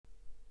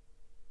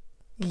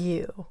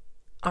You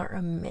are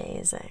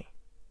amazing.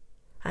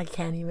 I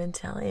can't even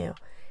tell you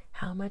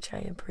how much I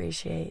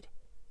appreciate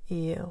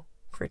you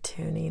for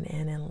tuning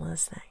in and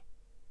listening.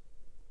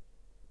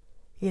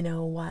 You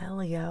know, a while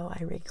ago,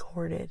 I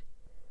recorded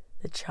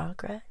the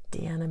Chakra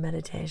Dhyana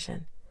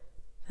meditation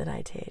that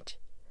I teach.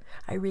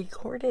 I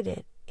recorded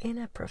it in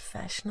a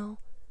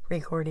professional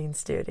recording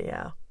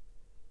studio.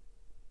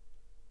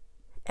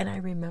 And I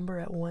remember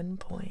at one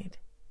point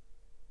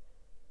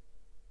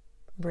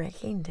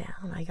breaking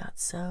down. I got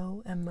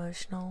so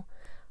emotional.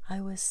 I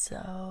was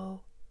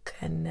so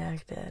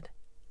connected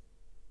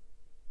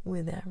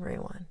with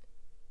everyone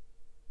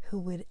who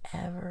would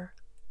ever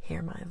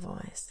hear my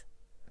voice.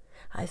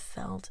 I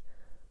felt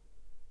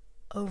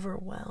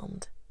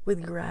overwhelmed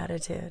with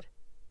gratitude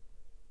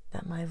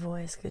that my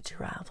voice could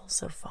travel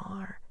so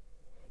far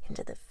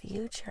into the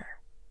future.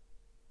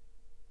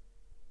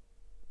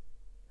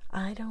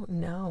 I don't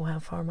know how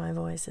far my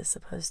voice is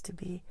supposed to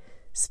be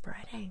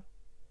spreading.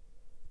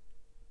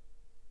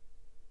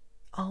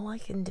 All I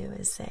can do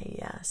is say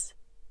yes.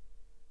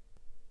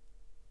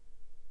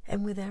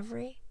 And with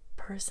every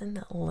person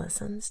that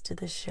listens to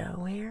the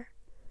show here,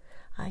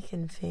 I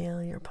can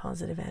feel your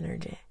positive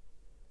energy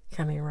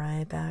coming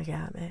right back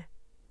at me.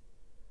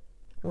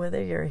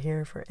 Whether you're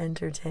here for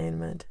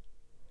entertainment,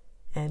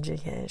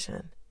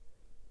 education,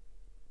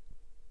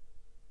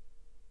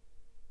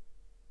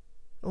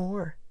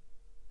 or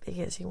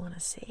because you want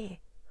to see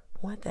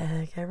what the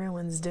heck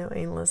everyone's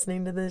doing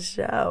listening to this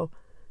show.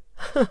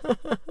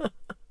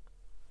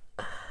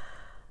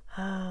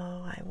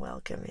 Oh, I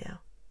welcome you.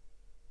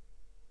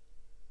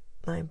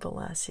 I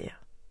bless you.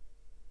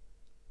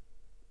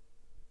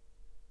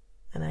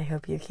 And I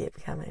hope you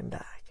keep coming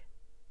back.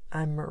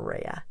 I'm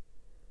Maria.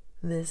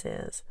 This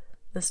is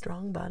the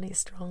Strong Body,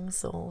 Strong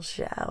Soul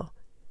show.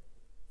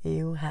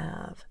 You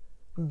have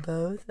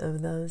both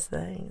of those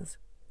things.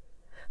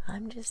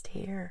 I'm just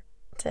here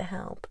to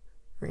help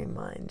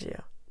remind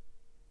you.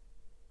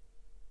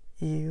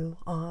 You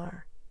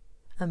are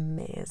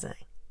amazing.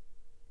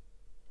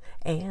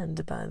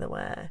 And by the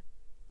way,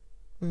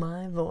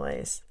 my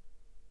voice,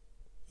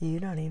 you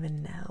don't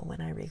even know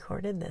when I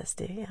recorded this,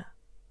 do you?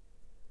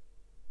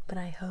 But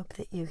I hope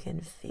that you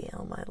can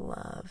feel my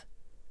love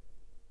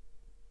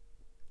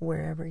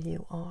wherever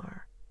you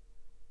are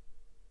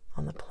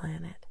on the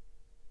planet,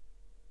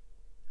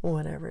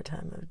 whatever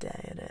time of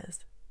day it is.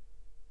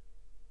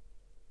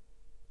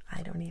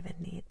 I don't even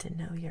need to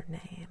know your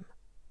name.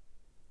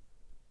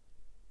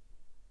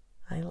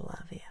 I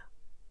love you.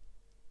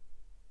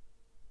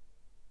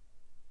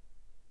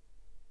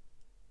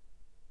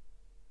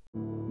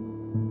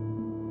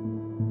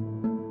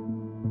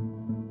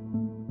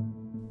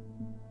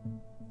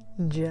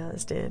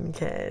 Just in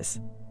case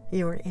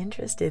you are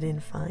interested in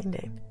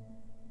finding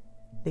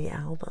the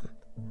album,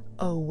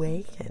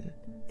 Awaken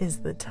is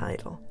the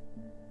title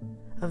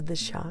of the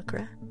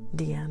Chakra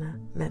Dhyana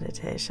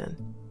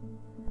meditation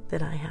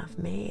that I have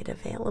made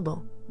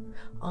available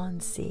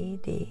on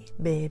CD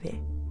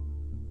Baby.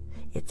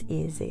 It's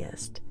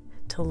easiest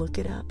to look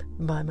it up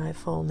by my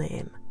full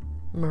name,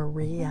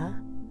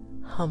 Maria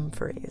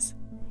Humphreys,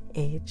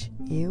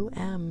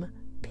 Humphreyes.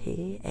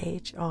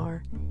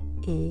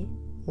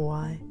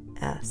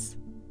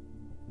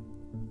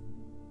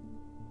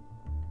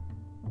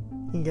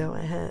 Go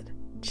ahead,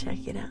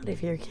 check it out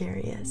if you're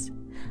curious.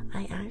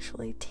 I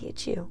actually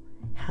teach you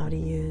how to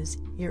use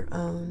your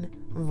own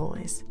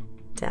voice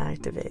to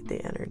activate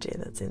the energy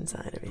that's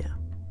inside of you.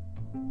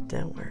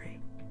 Don't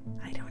worry,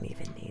 I don't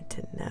even need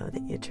to know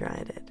that you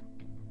tried it.